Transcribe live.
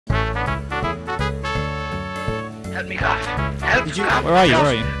Help me, Cough. Help me, Cough. Where are you? Where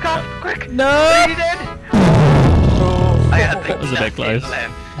are you? Cough, quick. No! Are you dead? I had That was a bit close.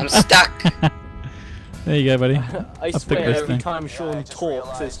 I'm stuck. There you go, buddy. I pick swear this every thing. time Sean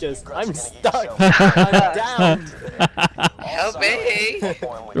talks, it's just, I'm stuck. I'm down. Help me.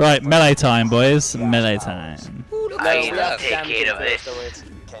 Right, melee time, boys. Melee time. I we have take damage care of first, this.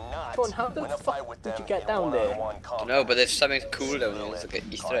 Sean, how the fuck did you get down there? No, but there's something cool down there. It's like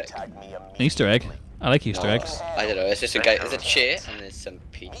an Easter egg. Easter egg. I like Easter eggs. I don't know. It's just a guy. There's a chair and there's some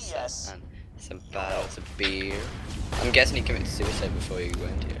pizza and some bottles of beer. I'm guessing he committed suicide before he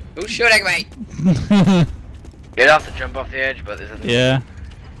went here. Who's shooting me? You'd have to jump off the edge, but there's nothing. Yeah.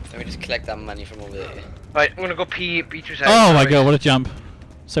 Let me just collect that money from over there. Right, I'm gonna go pee 2 seconds. Oh my god, what a jump.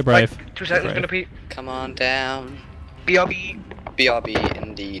 So brave. Right, 2 seconds, Brave. gonna pee. Come on down. BRB. BRB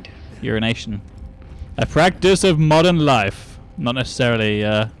indeed. Urination. A practice of modern life. Not necessarily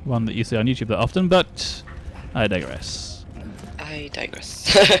one that you see on YouTube that often, but I digress. I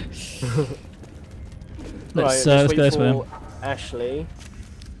digress. Let's Right, go this way. for Ashley.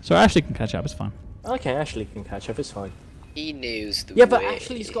 So Ashley can catch up, it's fine. Okay, Ashley can catch up, it's fine. He knows the Yeah, but way.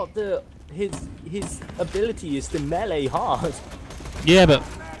 Ashley's got the his ability is to melee hard. Yeah, but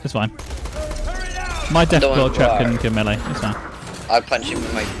it's fine. My death Don't blow trap worry. can melee, it's fine. I'll punch him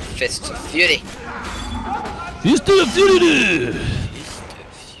with my fists of fury. Fist of fury!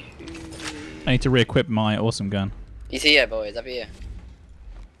 I need to re-equip my awesome gun. He's here, boys. Up here.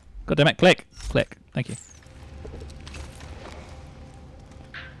 God damn it, click! Click. Thank you.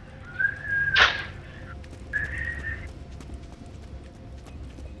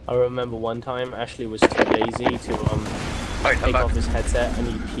 I remember one time Ashley was too lazy to Right, I'm take back. off his headset and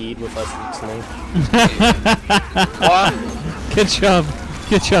he peed with us listening. What? Good job.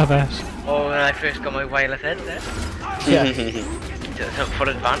 Good job, Ash. Oh, when I first got my wireless headset. Yeah. Just for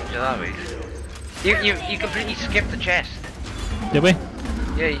advantage of that, way. You completely skipped the chest. Did we?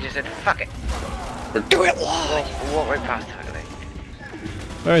 Yeah, you just said, fuck it. We'll do it live. Walk right past it.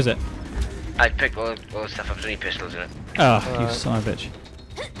 Where is it? I picked all the stuff up, there's only pistols in it. Oh, you son of a bitch.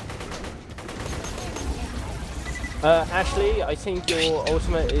 Ashley, I think your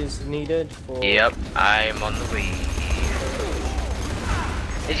ultimate is needed for... Yep, I'm on the way.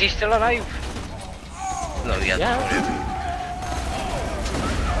 Is he still alive? No, he hasn't. Yeah.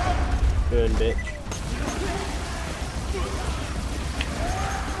 Burn, bitch.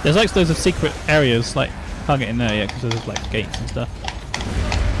 There's like loads of secret areas, like, can't get in there yet because there's like gates and stuff.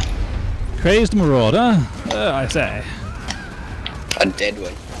 Crazed Marauder, I say. A dead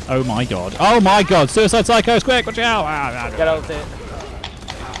one. Oh my god. Oh my god, Suicide Psychos, quick, watch out! Get out there.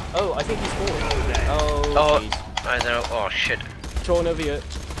 Oh, I think he's falling. Oh, Oh, jeez. I don't know. Oh shit. Sean, over here.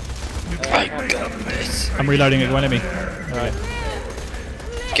 I got this. I'm reloading it, go enemy. Alright.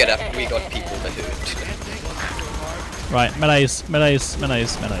 Get up. We got people to hurt. Right, melees. Not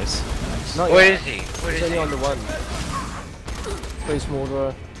Where yet. is he? Where He's is only he? on the one. Place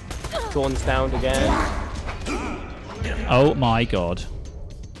Murderer. Sean's downed again. Oh my god.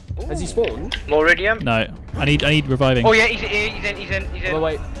 Has he spawned? Moridium? No, I need reviving. Oh yeah, he's in. Oh,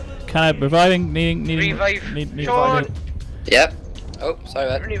 wait. Can I reviving? Needing Revive. need Sean. reviving. Yep. Oh, sorry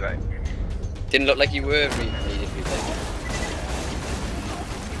about that. Revive. Didn't look like you were needed reviving.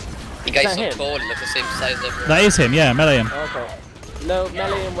 The guy's Is that so him? tall, he looks the same size as everyone. That is him, yeah, melee him. Okay. No,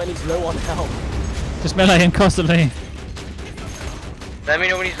 melee him when he's low on health. Just melee him constantly. Let me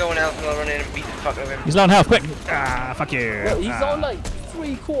know when he's going else and I'll run in and beat the fuck out of him. He's low on health, quick! Ah, fuck you! No, he's Ah. on like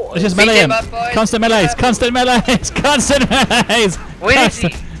 3/4. Let's just Beat melee him him! up, boys. Constant Beat him melees! up. Constant melees! Constant melees! Where is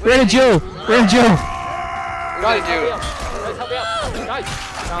he? We're in a duel! We're in a duel! Guys, do? help me up. Guys, help me up.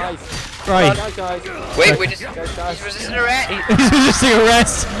 Guys. Right. Guys. Wait, we're just... Guys. He's resisting arrest. He's resisting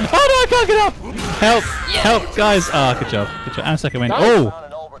arrest! Oh no, I can't get up! Help! Yes. Help, guys! Ah, good job. Good job. And a second win. Guys. Oh!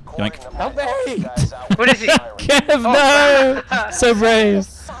 Yoink. Help me. Where is he? Kev, no! So brave!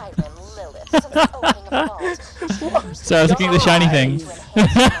 So I was looking at the shiny thing.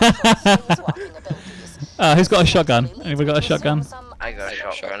 Who's got a shotgun? Anybody got a shotgun? I got a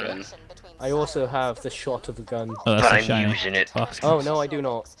shotgun. I also have the shot of the gun. Oh, that's But a I'm shiny. using it. Oh, no, I do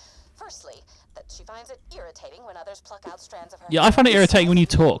not. Firstly, that she finds it irritating when others pluck out strands of her Yeah, I find it irritating when you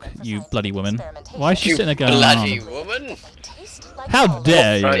talk, you bloody woman. Why is she You sitting there going bloody on? woman. How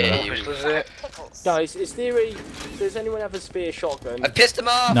dare you? Right, Yeah, what you- pistol is it? Guys, is there a... Does anyone have a spare shotgun? I pissed him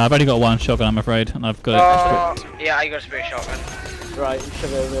off. No, I've only got one shotgun, I'm afraid, and I've got it. Yeah, I got a spare shotgun. Right,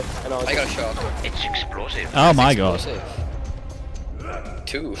 shove it over and I'll... I got a shot. It's explosive. Oh my god.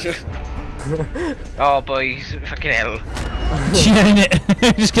 Two. Oh boys, fucking hell. Yeah,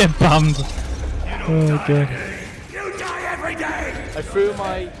 innit? Just get bummed. Oh god. I threw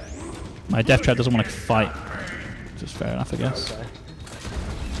my... My death trap doesn't want to fight. Just fair enough, I guess. Okay.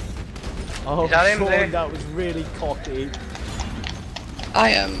 Oh, Is that him Sean, there? that was really cocky. I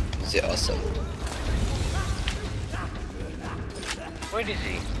am the awesome. Where is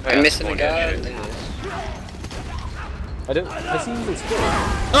he? I'm missing a Oh, guy. shit. I don't. Has he even spit?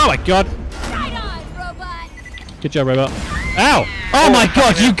 Oh my god! Right on, robot. Good job, robot. Ow! Oh my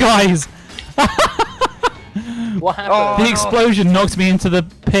god, you guys! What happened? Oh, The no. explosion knocked me into the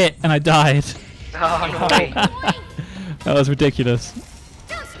pit and I died. Oh, no way. That was ridiculous.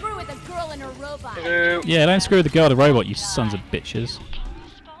 Don't screw with a girl and her robot. Yeah, don't screw with the girl, the robot, you sons of bitches.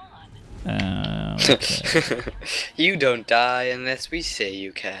 Okay. You don't die unless we say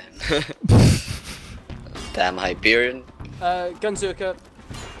you can. Damn Hyperion. Gunzerker.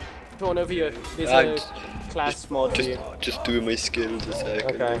 Come on over here. There's I'm a class mod for you. Just doing my skills a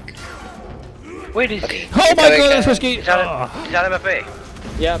second. Okay. Where is he? Oh my Okay. god, that's risky! Is that him up here?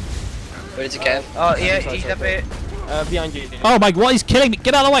 Yep. Where did you go? Oh, yeah, he's up here. Behind you. Oh my god, he's killing me!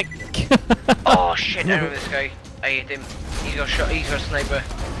 Get out of the way! Oh shit, I know this guy. I hate him. He's got shot, he's got a sniper.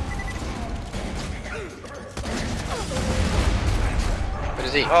 Where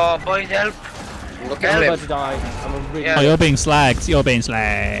is he? Oh, boys, help! I'm looking I'm at about him. to die. I'm a really. Yeah. Oh, you're being slagged. You're being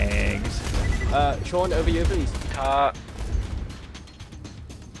slagged. Sean, over here, please.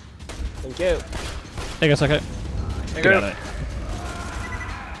 Thank you. There you go, Psycho. There Get you out go. of it.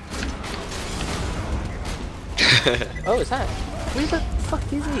 Oh, it's that. Where the fuck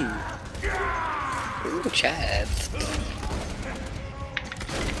is he? Ooh, Chad.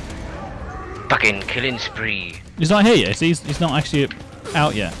 Fucking killing spree. He's not here yet. He's not actually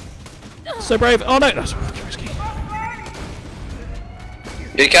out yet. So brave. Oh no, that's risky.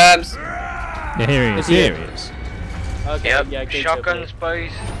 Here he comes. Yeah, here he is. Is he Here in? he is. Okay, Yep, yeah, gate's shotguns,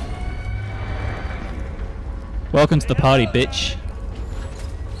 boys. Welcome to the party, bitch.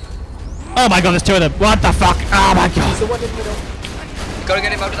 Oh my god, there's two of them. What the fuck? Oh my open. god. So what did we do? Gotta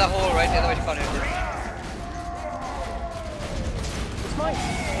get him out of that hole, right? The other way to find him. It's mine.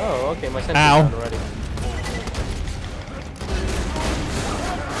 Oh, okay, my sentry's Ow. down already.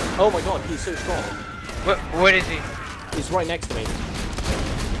 Oh my god, he's so strong. Where is he? He's right next to me.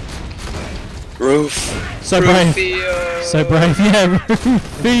 Roof. So brave. Rufio. So brave. Yeah,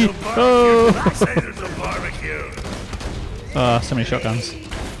 Rufy. Oh. Oh, so many shotguns.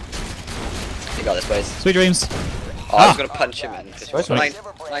 You got this, boys. Sweet dreams. Oh, I was gonna punch him in. Where's Nine.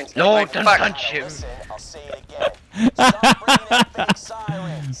 No, Nine. don't Fuck. punch him.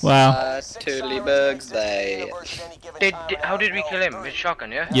 Wow. Totally bugs they. How did we kill him? With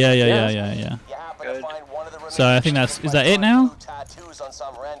shotgun, yeah? Yeah. Good. So I think is that it now?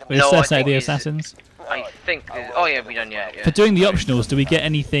 We No, I assassinate think the he's- assassins. I think. Oh yeah, we done yeah. For doing the optionals, do we get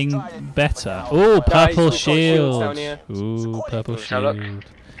anything better? Ooh, Guys, purple we've got shields shield. down here. Ooh, purple Let's have a look. shield.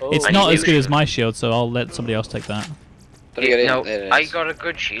 Oh, It's I not need as a good as shield. my shield, so I'll let somebody else take that. Did I get No, in? There it I is. got a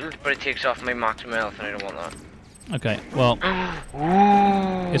good shield, but it takes off my maximum health, and I don't want that. Okay, well,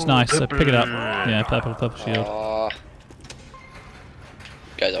 Ooh, it's nice. So pick it up. Yeah, purple shield. Aw.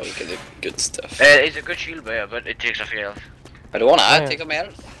 Guys always get the good stuff. It's a good shield, but it takes off your health. I don't wanna Yeah. take up my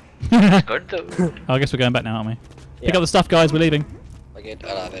health. It's good though. I guess we're going back now, aren't we? Pick Yeah. up the stuff, guys. We're leaving. I get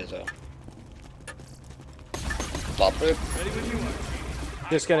I'll have it as well. Plop it.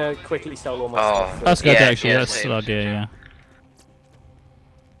 Just gonna quickly sell all my Oh. stuff. That's good, Yeah, actually. yeah, That's a same. good idea, yeah.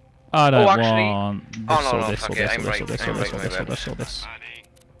 I don't actually- want this Oh, no, or no, this fuck or it, this or I'm this or right, this I'm or this right, or my this or bad. this or this.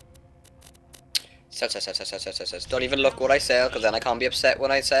 Sell. Don't even look what I sell, because then I can't be upset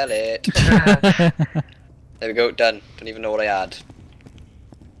when I sell it. There we go, done. Don't even know what I had.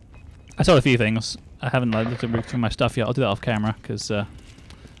 I sold a few things. I haven't looked through my stuff yet. I'll do that off camera because it's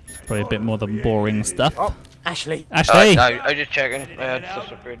probably a bit more the boring stuff. Oh, Ashley. Ashley! I just checking. I had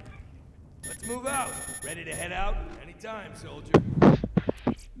stuff upgrade. Let's move out. Ready to head out? Anytime, soldier.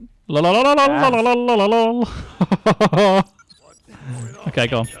 La la la la la la la la la la. Okay,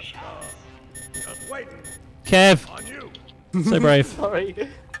 go on. Just wait Kev! on you. So brave. Sorry.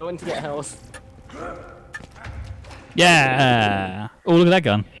 I went to get health. Yeah! Oh, look at that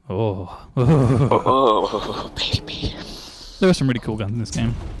gun. Oh. Oh, baby. There are some really cool guns in this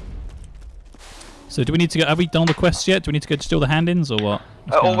game. So do we need to go, have we done the quests yet? Do we need to go steal the hand-ins or what?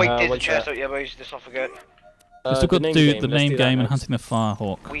 Oh wait, there's a what's chest that? out, yeah boys, let's not forget. We've still got to do the let's name do that game and next. hunting the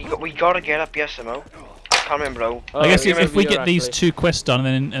Firehawk. We gotta get up, yes, Mo. Can't remember though. Oh, I guess you're if we over get here, these actually. two quests done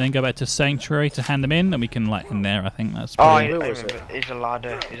and then go back to Sanctuary to hand them in, then we can like in there. I think that's Oh, I pretty. Where was remember. It's a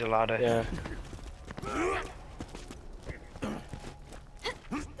ladder. It's a ladder. Yeah.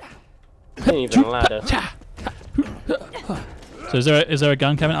 Ain't even a ladder. So is there a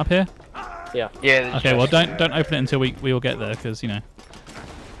gun coming up here? Yeah. Yeah. there's Okay, well chest. don't open it until we all get there because you know.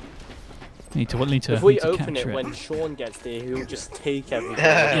 Need to. If we need to open it capture when Sean gets there, he'll just take everything.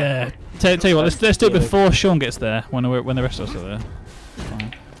 Yeah. Tell you what. Let's do it before Sean gets there. When the rest of us are there.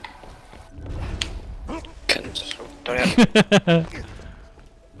 Fine. Done it.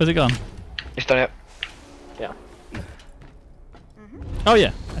 Where's it gone? It's done it. Yeah. Oh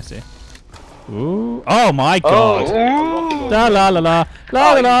yeah, I see. Ooh! Oh my God! Oh. La la la la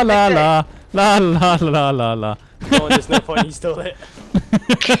la la la la la la la la la. No, there's no point. He stole it.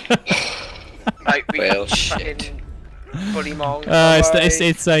 Right, we Well, fucking shit. Bully Mong.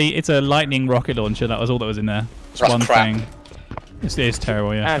 It's a lightning rocket launcher. That was all that was in there. Just That's one crap. thing. It's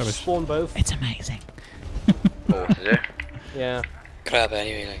terrible. Yeah. And rubbish. spawn both. It's amazing. Oh, is it? Yeah. Crap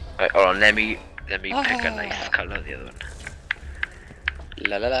anyway, like. Right, hold on, let me pick a nice colour of the other one.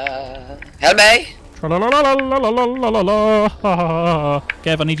 La la la. Help me!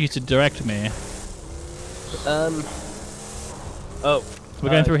 Gav, I need you to direct me. Oh. We're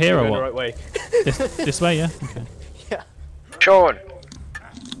going through here or we're what? the right way. This way, yeah. Okay. Yeah. Sean,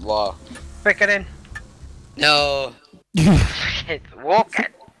 What? pick it in. No. Walk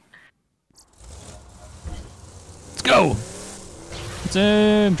it. Let's go.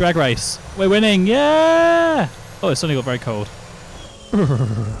 It's drag race. We're winning. Yeah. Oh, it's suddenly got very cold.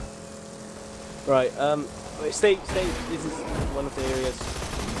 Right. Wait, stay. This is one of the areas.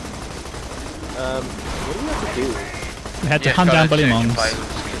 What do we have to do? We had to hunt down Bully Mongs.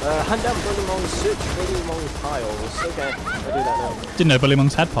 Hunt down Bully Mongs, search Bully Mong piles. Okay, I'll do that now. Didn't know Bully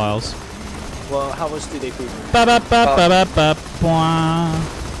Mongs had piles. Well, how else do they food? Ba ba ba ba ba ba.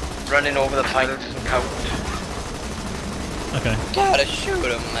 Bwah. Running over the piles doesn't count. Okay. Gotta shoot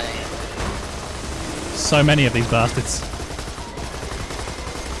him, man. So many of these bastards.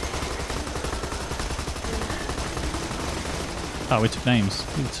 Oh, we took names.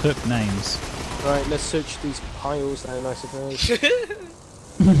 We took names. Right, let's search these piles then, I suppose.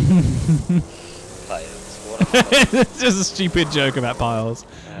 Piles. What a piles. It's just a stupid joke about piles.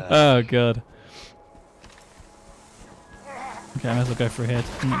 Oh god. Okay, I might as well go through here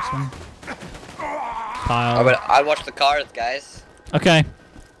to the next one. Pile. I'll watch the cars, guys. Okay,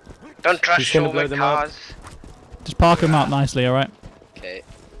 Don't trust He's gonna Sean blow with them up. cars. just park them up nicely, alright? Okay.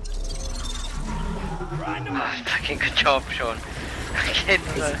 Oh, fucking good job, Sean.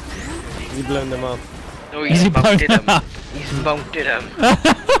 Has he blown them up? No, Is he he's mounted blown him. up? He's mounted him.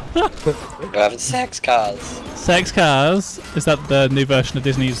 We're having sex cars. Sex Cars. Is that the new version of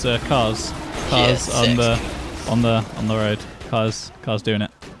Disney's Cars? Cars Yes, on the Sex on the road. Cars doing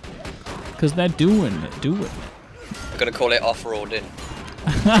it. Cause they're doing it. I'm gonna call it off-roading.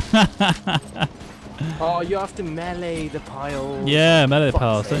 Oh, you have to melee the piles. Yeah, melee Fuck's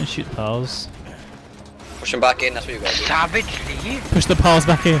piles. sake. Don't shoot the piles. Push them back in, that's what you gotta do. Savagely. Push the piles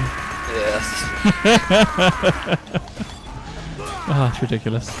back in. Yes. Oh, it's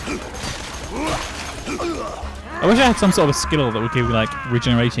ridiculous. I wish I had some sort of a skill that would give me like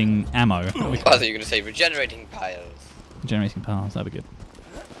regenerating ammo. That'd be I cool. thought you were gonna say regenerating piles. Regenerating piles, that'd be good.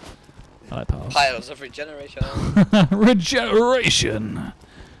 I like piles. Piles of regeneration. Regeneration.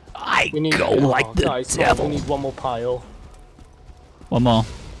 I We need, go like the guys, come on, devil. we need one more pile. One more.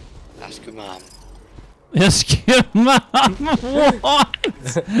 Ask your mom. Yes, mom. What?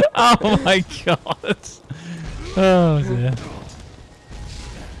 Oh my god. Oh dear.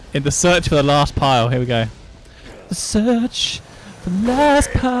 In the search for the last pile, here we go. The search for the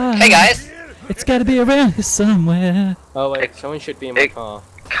last pile. Hey guys! It's gotta be around here somewhere. Oh wait, someone should be in my car.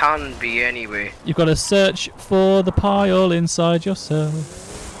 Can be anyway. You've got to search for the pile inside yourself.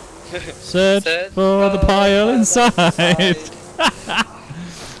 Search for the pile inside.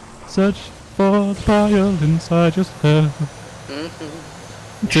 Search for the pile inside yourself.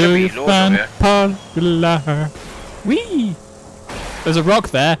 Should Do be you loads find of popular? Whee! There's a rock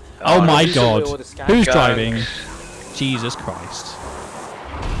there. Oh, Oh, my these are god. all the scab Who's guns. driving? Jesus Christ.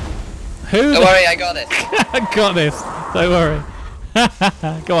 Who Don't worry, I got it. got this? Don't worry.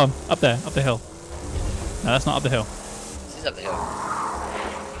 Go on, up there, up the hill. No, that's not up the hill. This is up the hill.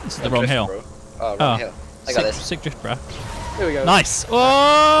 This is the wrong hill. Bro. Oh, wrong Oh. hill. I got this. Sick drift, bruh. Here we go. Nice.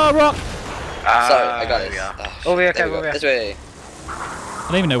 Oh, rock. Sorry, I got it. Yeah. Oh, Over here, there we over go. here. This way. I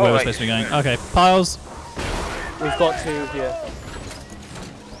don't even know where Oh, we're right. supposed to be going. Okay, piles. We've got two here.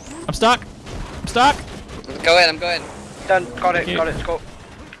 I'm stuck. I'm stuck. I'm going. Done. Got it. you. Got it. Let's go.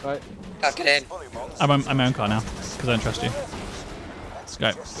 Right. Can't get in. I'm on my own car now because I don't trust you. Let's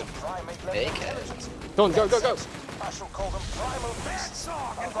go. Big head. Go on, go, go, go. I'm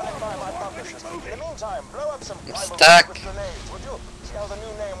stuck.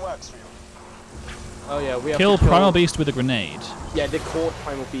 Oh yeah, we have Kill to Primal Beast with a grenade. Yeah, they're called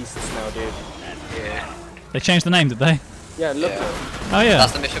Primal Beasts now, dude. Yeah. They changed the name, did they? Yeah, look. Yeah. Oh yeah.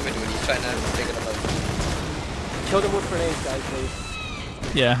 That's the mission we're doing. He's trying to figure them out. Kill them with grenades, guys,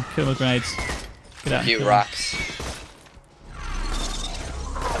 please. Yeah, kill with grenades. Get out. A few kill racks.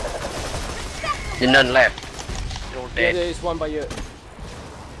 There's none left. They're all Yeah, dead. there's one by you.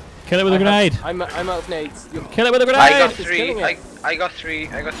 Kill it with a grenade. I'm out of nades. Kill it with a I got grenade. three. killing it. I got three.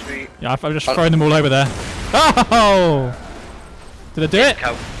 I got three. Yeah, I've just thrown them all over there. Oh! Did I do it?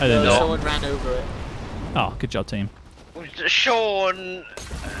 Cow. I didn't. No. Someone ran over it. Oh, good job, team. Sean.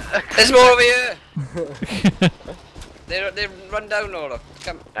 There's more over here. They run down, Lola.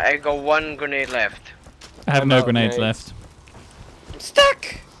 Come. I got one grenade left. I have I'm no out of grenades grenades. left. I'm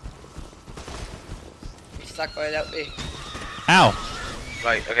stuck. I'm stuck by without me. Ow!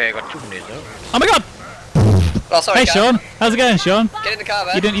 Right. Okay. I got two grenades now. Oh my god! Oh, sorry, Hey Gav. Sean, how's it going, Sean? Get in the car,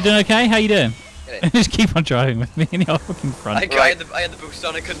 man. You doing okay? How you doing? Get in. Just keep on driving with me in your fucking front. I had the boost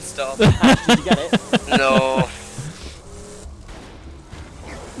on. I couldn't stop. Did you get it? No.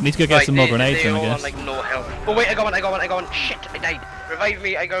 Need to go get some more grenades they then, I all guess. Like no health. Oh wait, I got one. Shit, I died. Revive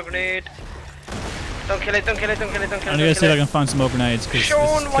me. I got a grenade. Don't kill it. I'm gonna go see if I can find some more grenades because Sean,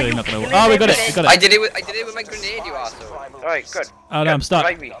 this is why clearly you not gonna work. killing Oh, we got it. me? We got I it. did it with my grenade, you asshole. Alright, good. Oh no, I'm stuck.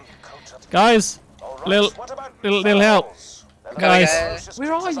 Revive me. Guys, little help. Guys,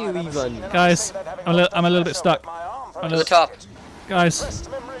 Where are you even? guys, I'm a little bit stuck. To the top. Guys,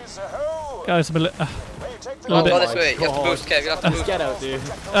 I'm a little Oh, bit. go this way. You have to God. boost, Kev. You have to Let's boost. get out, dude.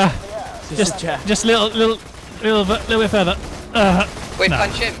 Just little bit further. Wait, no.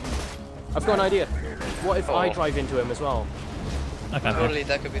 punch him. I've got an idea. What if I Oh. drive into him as well? Okay. Totally,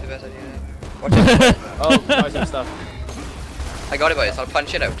 that could be the best idea. Watch out. Oh, guys, I'm stuck. I got it, boys. I'll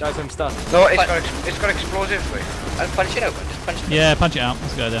punch it out. Guys, I'm stuck. No, But- it's got explosives. Wait. I'll punch it out. Just punch it. Yeah, punch it out.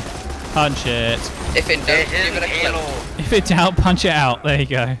 Let's go there. Punch it. If in doubt, give it a kill. If it's out, punch it out. There you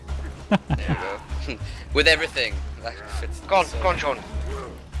go. There you go. With everything. That fits. Go on, Sean.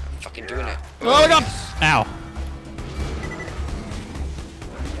 Fucking doing it. Oh my god! Ow.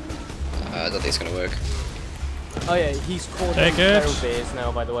 I don't think it's gonna work. Oh yeah, he's called Take them it. feral bears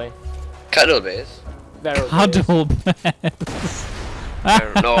now, by the way. Cuddle bears. Feral bears.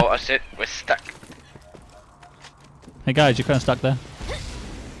 Huddle No, that's it. We're stuck. Hey guys, you're kind of stuck there.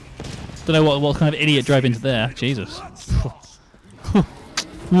 Don't know what kind of idiot drove into there. Jesus.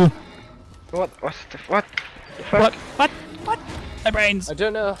 What? What? What? My brains. I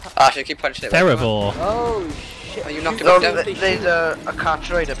don't know. Ah, I should keep punching it. Terrible. Oh shit. Oh, you knocked him No, down. there's a cat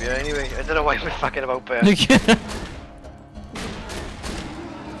right up here anyway. I don't know why we're fucking about there.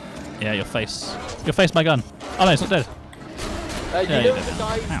 Yeah, your face. Your face, my gun. Oh no, it's not dead. You Yeah, know you the did.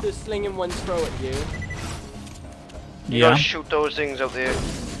 guys Ow. that slinging one throw at you? You Yeah. gotta shoot those things out there.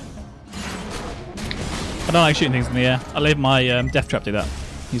 I don't like shooting things in the air. I leave my death trap do that.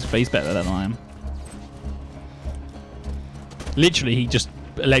 He's better at that than I am. Literally, he just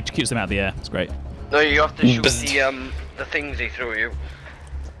electrocutes them out of the air. It's great. No, you have to shoot Bzzzt. the things they throw at you.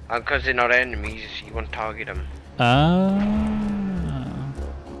 And because they're not enemies, you won't target them. Ah.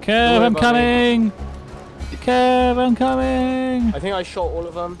 Kev, Don't I'm worry about me. coming. Kev, I'm coming. I think I shot all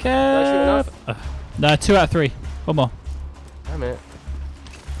of them. Did I shoot Kev. enough? No, 2 out of 3. One more. Damn it.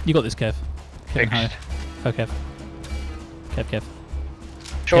 You got this, Kev. Kevin, hi. Fixed. Oh, Kev. Kev.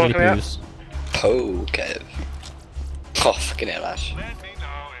 Sean, Kevy come here. Poos. Oh, Kev. Oh, fucking hell, Ash.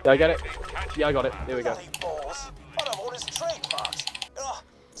 Did I get it? Yeah, I got it. There we go.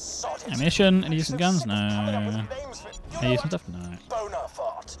 Ammunition? Any decent guns? No. Any decent stuff? No.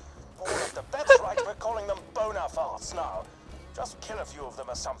 Bonafart. All of the that's right, we're calling them Bonafarts now. Just kill a few of them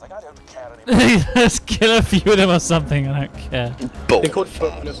or something, I don't care anymore. Let's kill a few of them or something, I don't care. They're called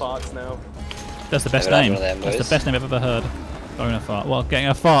Bonafarts now. That's the best Never had name. one of them, That's the boys. best name I've ever heard. Boner fart. Well, getting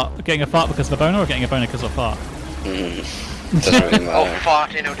a fart because of a boner or getting a boner because of a fart? Doesn't really Oh, matter.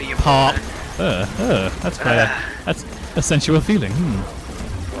 farting out of your Part. That's quite that's a sensual feeling.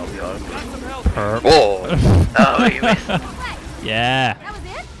 Perp. Whoa. Oh, you missed. Yeah. That was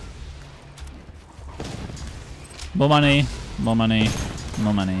it? More money. More money.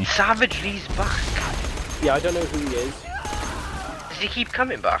 More money. Savage Lee's back. Yeah, I don't know who he is. Does he keep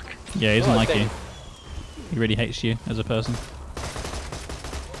coming back? Yeah, he doesn't Oh, like thank you. He really hates you as a person.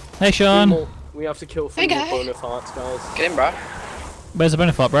 Hey, Sean. We have to kill 3 more Bonafarts, guys. Get in, bro. Where's the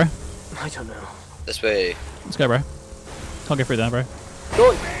boner fart, bro? I don't know. This way. Let's go, bro. Can't go through there, bro.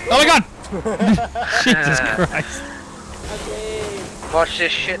 Go! Oh my god! Jesus Christ. Okay. Watch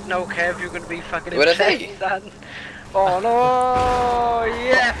this shit now, Kev. You're gonna be fucking What are they? obsessed, son. Oh no!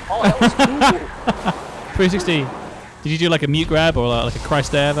 Yeah! Oh, that was cool. 360. Did you do like a mute grab or like a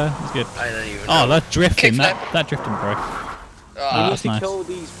Christ there? That's good. I don't even Oh, know. that drifting. Kickflip. That drifting, bro. We Ah, need that's to nice. kill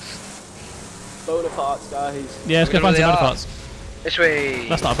these Bonapartes, guys. Yeah, let's go We don't find some know they are. Bonaparte. This way.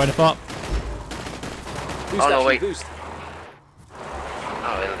 That's not a Bonaparte. Boost, Oh, no, actually, wait. boost.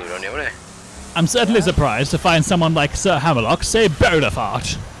 Oh, it'll do it on you, won't it? I'm certainly surprised to find someone like Sir Hammerlock say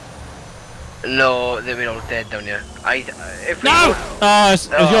Bonaparte. No, they'll be all dead down here. If we No! would- Oh, it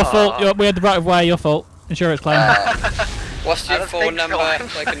was your fault. We had the right of way. Your fault. Insurance claim. What's I your don't phone think number so, I'm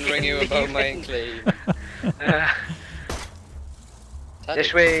so I can ring you about my leaving. claim?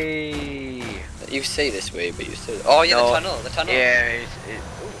 This way. You say this way, but you still. Oh yeah, No. the tunnel. Yeah,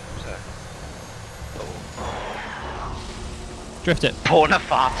 Drift it.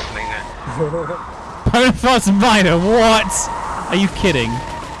 Bonapartes, nigga. Bonaparte's minor. What? Are you kidding?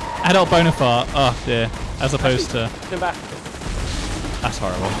 Adult Bonaparte. Oh dear. As opposed to. Come back. That's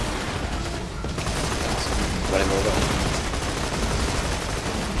horrible. Run him over.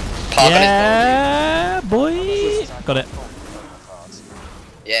 Park Yeah, boy. Got it.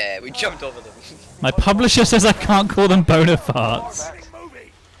 Yeah, we jumped over them. My publisher says I can't call them Bonapartes.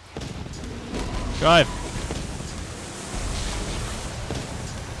 Drive.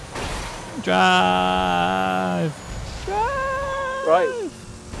 Drive. Drive. Right.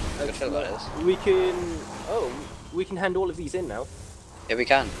 Good feel about this. We can. Oh, we can hand all of these in now. Yeah, we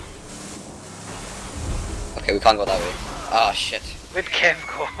can. Okay, we can't go that way. Ah, shit. Where'd Kev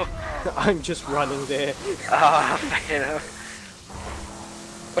go? I'm just running there. Ah, you know.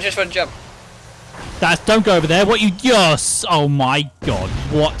 Watch this one jump. Don't go over there. What you? Yes. Oh my God.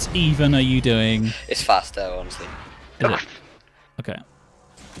 What even are you doing? It's faster, honestly. Is it? Okay.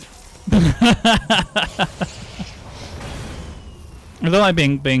 I don't like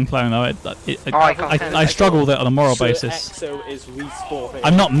being flown though. I struggle with it on a moral Sir basis. Exo is respawning.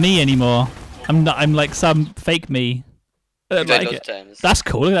 I'm not me anymore. I'm like some fake me. I don't You've done like those it. times. That's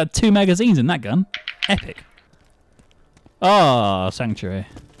cool. Look at that, 2 magazines in that gun. Epic. Oh, Sanctuary.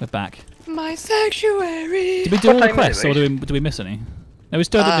 We're back. My sanctuary. Did we do all the What time is quests, it, or do we miss any? No, we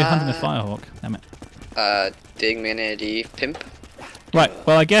still didn't do Hunting the Firehawk. Damn it. Dig me near the pimp. Right.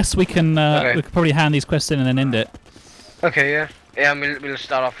 Well, I guess we can Okay. we could probably hand these quests in and then end it. Okay, yeah. Yeah, and we'll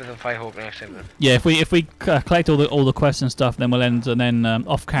start off with the Firehawk next time then. Yeah, if we collect all the quests and stuff, then we'll end, and then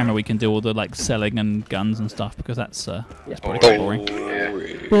off camera we can do all the like selling and guns and stuff because that's pretty boring.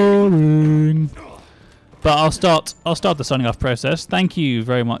 Boring. But I'll start the signing off process. Thank you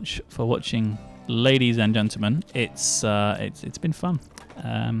very much for watching, ladies and gentlemen. It's been fun.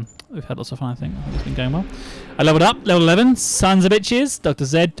 We've had lots of fun. I think it's been going well. I leveled up, level 11. Sons of bitches. Dr.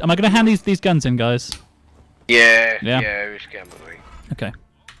 Z. Am I going to hand these guns in, guys? Yeah, Yeah. we scam away. Okay.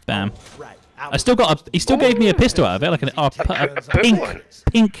 Bam. I still got he still gave me a pistol out of it, like a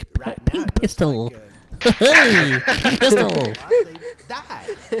pink pistol. Hey, pistol.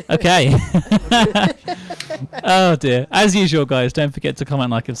 Okay. Oh dear. As usual, guys, don't forget to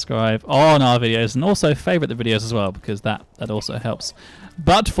comment, like, and subscribe on our videos, and also favourite the videos as well, because that also helps.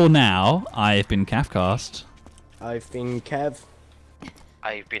 But for now, I've been CaffCast. I've been Kev.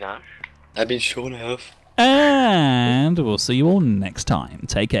 I've been Ash. I've been Sean Huff. And we'll see you all next time.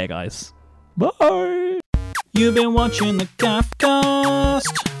 Take care, guys. Bye. You've been watching the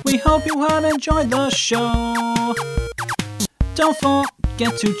CaffCast. We hope you have enjoyed the show. Don't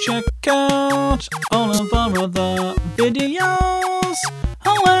forget to check out all of our other videos.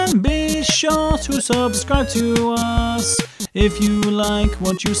 Oh, and be sure to subscribe to us if you like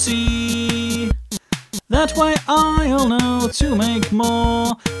what you see. That way I'll know to make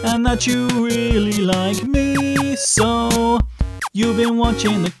more, and that you really like me. So, you've been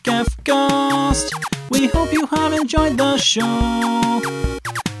watching the CaffCast. We hope you have enjoyed the show.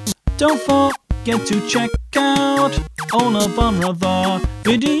 Don't forget to check out all of our other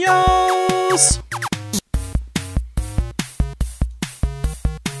videos.